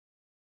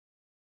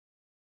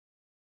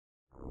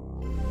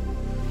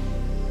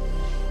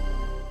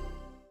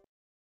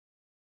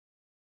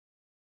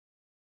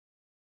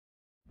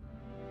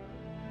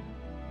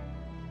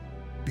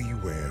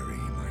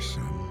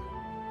son,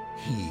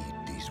 heed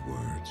these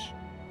words,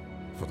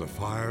 for the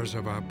fires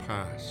of our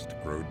past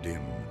grow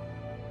dim.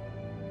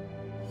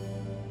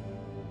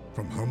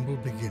 From humble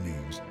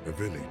beginnings, a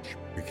village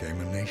became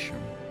a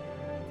nation,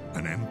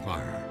 an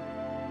empire.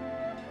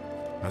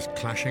 As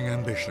clashing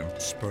ambition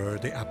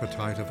spurred the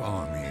appetite of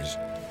armies,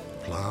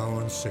 plough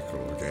and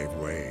sickle gave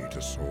way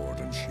to sword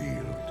and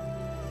shield.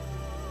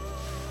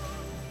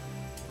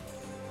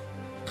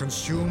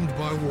 Consumed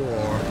by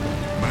war,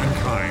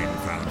 mankind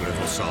found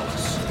little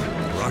solace,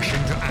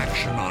 rushing to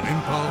action on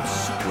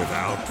impulse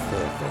without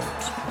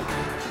forethought.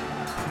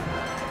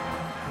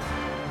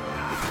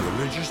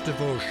 Religious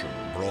devotion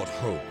brought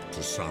hope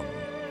to some.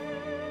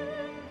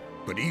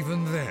 But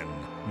even then,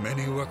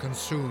 many were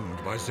consumed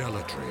by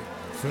zealotry,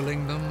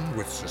 filling them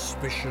with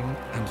suspicion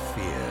and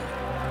fear.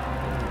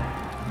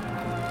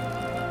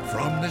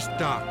 From this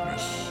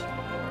darkness,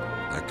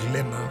 a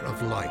glimmer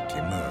of light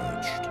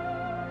emerged.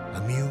 A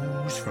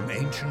muse from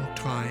ancient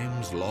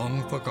times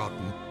long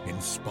forgotten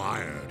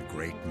inspired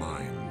great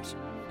minds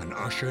and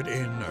ushered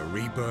in a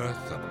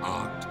rebirth of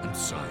art and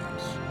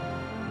science.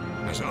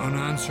 As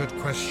unanswered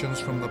questions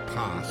from the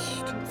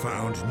past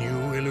found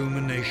new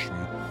illumination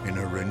in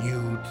a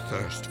renewed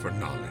thirst for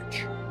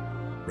knowledge,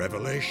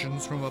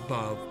 revelations from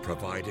above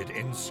provided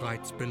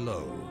insights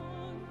below,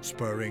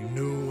 spurring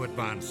new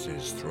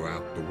advances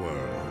throughout the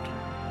world,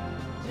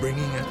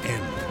 bringing an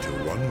end to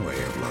one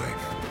way of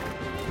life,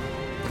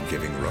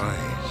 giving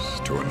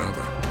rise to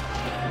another,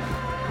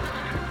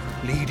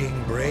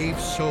 leading brave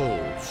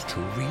souls to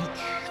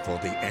reach for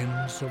the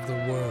ends of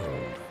the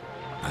world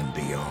and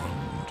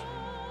beyond.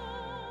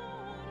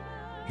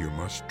 You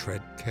must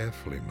tread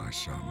carefully, my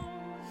son,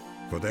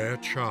 for their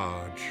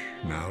charge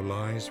now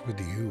lies with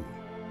you.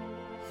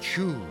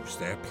 Choose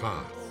their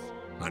path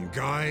and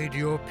guide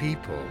your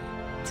people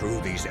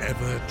through these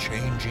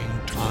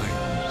ever-changing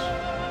times.